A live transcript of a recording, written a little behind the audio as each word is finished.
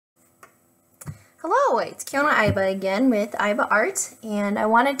Hello, it's Kiona Iba again with Iba Art, and I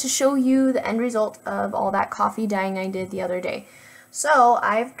wanted to show you the end result of all that coffee dyeing I did the other day. So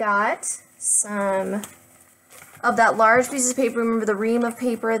I've got some of that large piece of paper, remember the ream of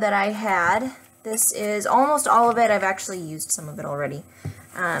paper that I had. This is almost all of it. I've actually used some of it already.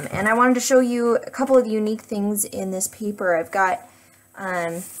 And I wanted to show you a couple of unique things in this paper. I've got,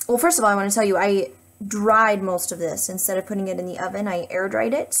 well, first of all, I want to tell you, I dried most of this. Instead of putting it in the oven, I air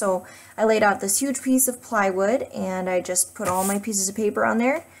dried it. So I laid out this huge piece of plywood and I just put all my pieces of paper on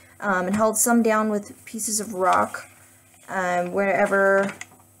there and held some down with pieces of rock wherever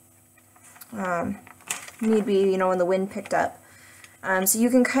need be, you know, when the wind picked up. So you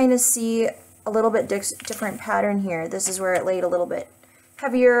can kind of see a little bit different pattern here. This is where it laid a little bit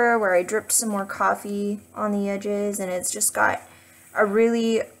heavier, where I dripped some more coffee on the edges, and it's just got a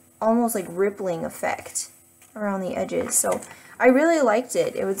really almost like rippling effect around the edges. So I really liked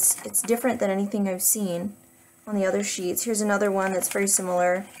it. It's different than anything I've seen on the other sheets. Here's another one that's very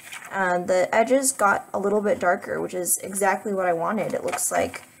similar. The edges got a little bit darker, which is exactly what I wanted. It looks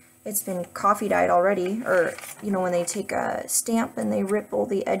like it's been coffee dyed already, or you know, when they take a stamp and they ripple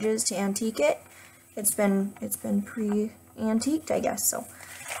the edges to antique it, it's been pre-antiqued, I guess. So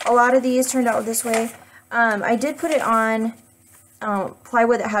a lot of these turned out this way. I did put it on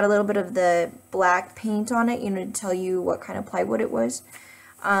plywood that had a little bit of the black paint on it, you know, to tell you what kind of plywood it was.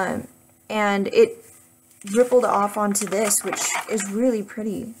 And it rippled off onto this, which is really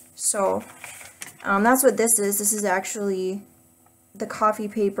pretty. So that's what this is. This is actually the coffee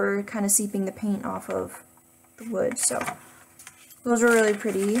paper kind of seeping the paint off of the wood. So those are really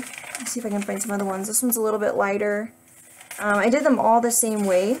pretty. Let's see if I can find some other ones. This one's a little bit lighter. I did them all the same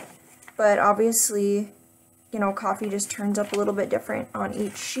way, but obviously, you know, coffee just turns up a little bit different on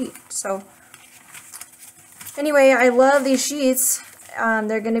each sheet. So anyway, I love these sheets.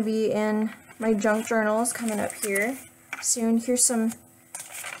 They're going to be in my junk journals coming up here soon. Here's some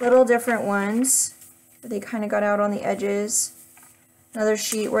little different ones where they kind of got out on the edges. Another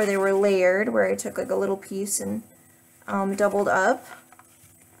sheet where they were layered, where I took like a little piece and doubled up.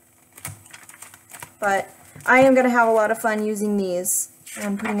 But I am going to have a lot of fun using these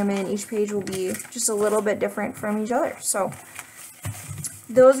and putting them in. Each page will be just a little bit different from each other. So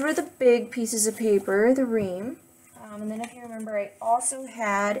those were the big pieces of paper, the ream. And then if you remember, I also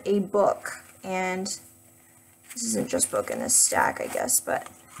had a book, and this isn't just book in this stack, I guess, but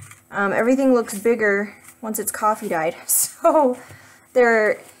everything looks bigger once it's coffee dyed. So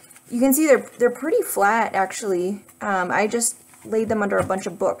you can see they're pretty flat, actually. I just laid them under a bunch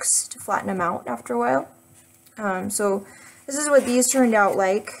of books to flatten them out after a while. So this is what these turned out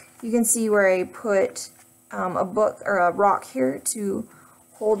like. You can see where I put a book or a rock here to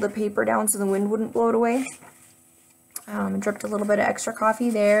hold the paper down so the wind wouldn't blow it away. Dripped a little bit of extra coffee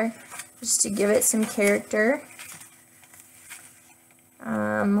there just to give it some character.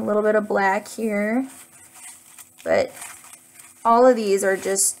 A little bit of black here. But all of these are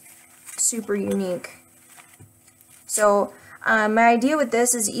just super unique. So my idea with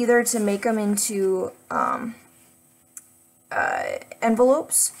this is either to make them into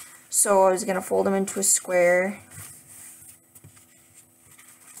envelopes. So I was going to fold them into a square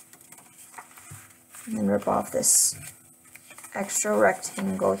and then rip off this extra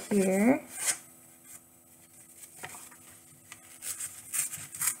rectangle here.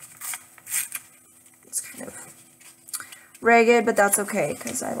 It's kind of ragged, but that's okay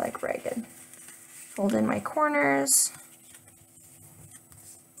because I like ragged. Fold in my corners.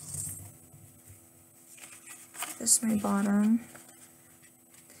 This is my bottom.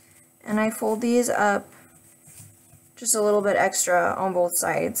 And I fold these up just a little bit extra on both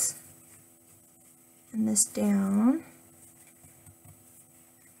sides. And this down.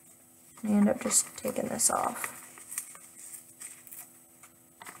 And I end up just taking this off.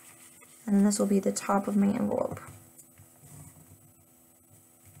 And then this will be the top of my envelope.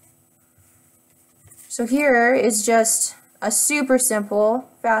 So here is just a super simple,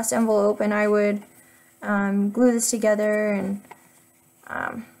 fast envelope, and I would glue this together and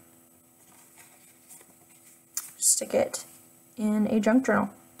stick it in a junk journal.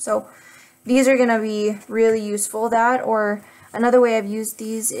 So these are going to be really useful. That, or another way I've used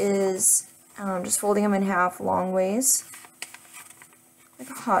these is just folding them in half long ways, like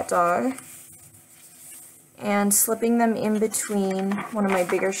a hot dog, and slipping them in between one of my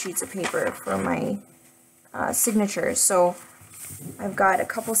bigger sheets of paper for my signatures. So I've got a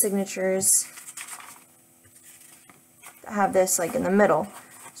couple signatures that have this like in the middle.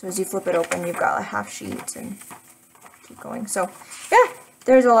 So as you flip it open, you've got a half sheet and keep going. So yeah,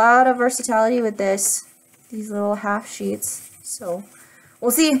 there's a lot of versatility with these little half sheets. So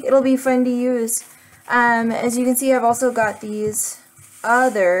we'll see. It'll be fun to use. As you can see, I've also got these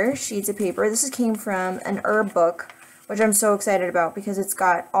other sheets of paper. This came from an herb book, which I'm so excited about because it's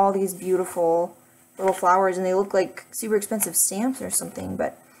got all these beautiful little flowers, and they look like super expensive stamps or something,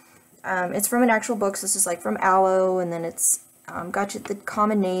 but it's from an actual book. So this is like from aloe, and then it's got the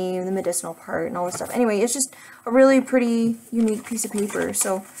common name, the medicinal part, and all this stuff. Anyway, it's just a really pretty, unique piece of paper.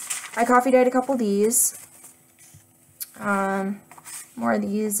 So I coffee dyed a couple of these. More of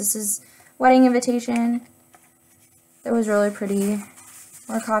these. This is wedding invitation. That was really pretty.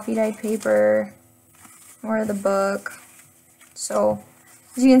 More coffee dyed paper. More of the book. So,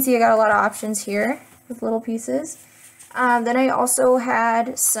 as you can see, I got a lot of options here with little pieces. Then I also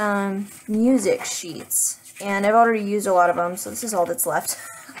had some music sheets. And I've already used a lot of them, so this is all that's left.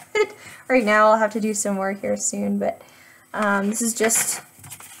 Right now, I'll have to do some more here soon, but this is just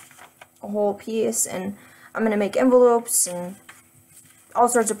a whole piece, and I'm going to make envelopes and all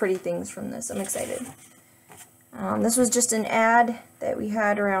sorts of pretty things from this. I'm excited. This was just an ad that we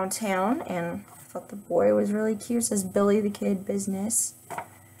had around town, and I thought the boy was really cute. It says Billy the Kid Business.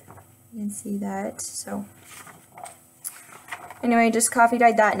 You can see that. So anyway, just coffee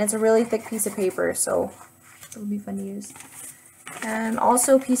dyed that, and it's a really thick piece of paper, so it'll be fun to use. And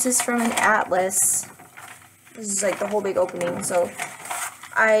also pieces from an atlas. This is like the whole big opening. So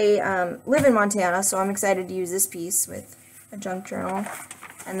I live in Montana, so I'm excited to use this piece with a junk journal.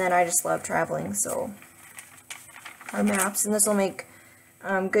 And then I just love traveling, so our maps. And this will make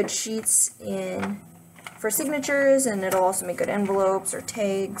good sheets for signatures, and it'll also make good envelopes or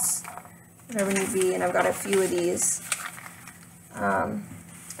tags, whatever need be. And I've got a few of these.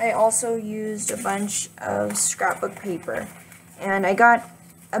 I also used a bunch of scrapbook paper, and I got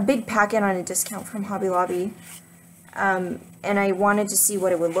a big packet on a discount from Hobby Lobby, and I wanted to see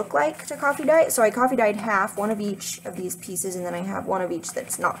what it would look like to coffee dye, so I coffee dyed half, one of each of these pieces, and then I have one of each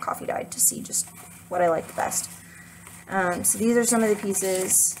that's not coffee dyed to see just what I like the best. So these are some of the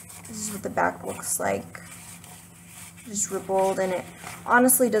pieces. This is what the back looks like, just rippled, and it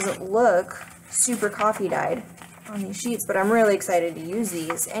honestly doesn't look super coffee dyed on these sheets, but I'm really excited to use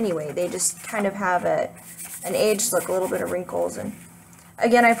these anyway. They just kind of have an aged look, a little bit of wrinkles, and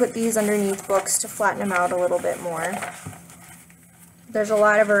again, I put these underneath books to flatten them out a little bit more. There's a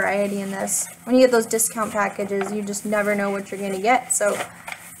lot of variety in this. When you get those discount packages, you just never know what you're going to get, so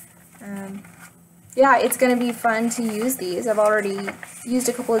yeah, it's going to be fun to use these. I've already used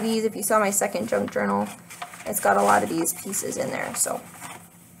a couple of these. If you saw my second junk journal, it's got a lot of these pieces in there, so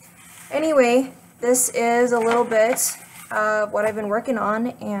anyway, this is a little bit of what I've been working on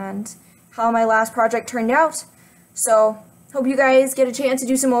and how my last project turned out. So, hope you guys get a chance to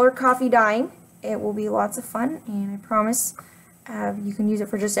do some more coffee dyeing. It will be lots of fun, and I promise you can use it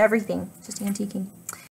for just everything, just antiquing.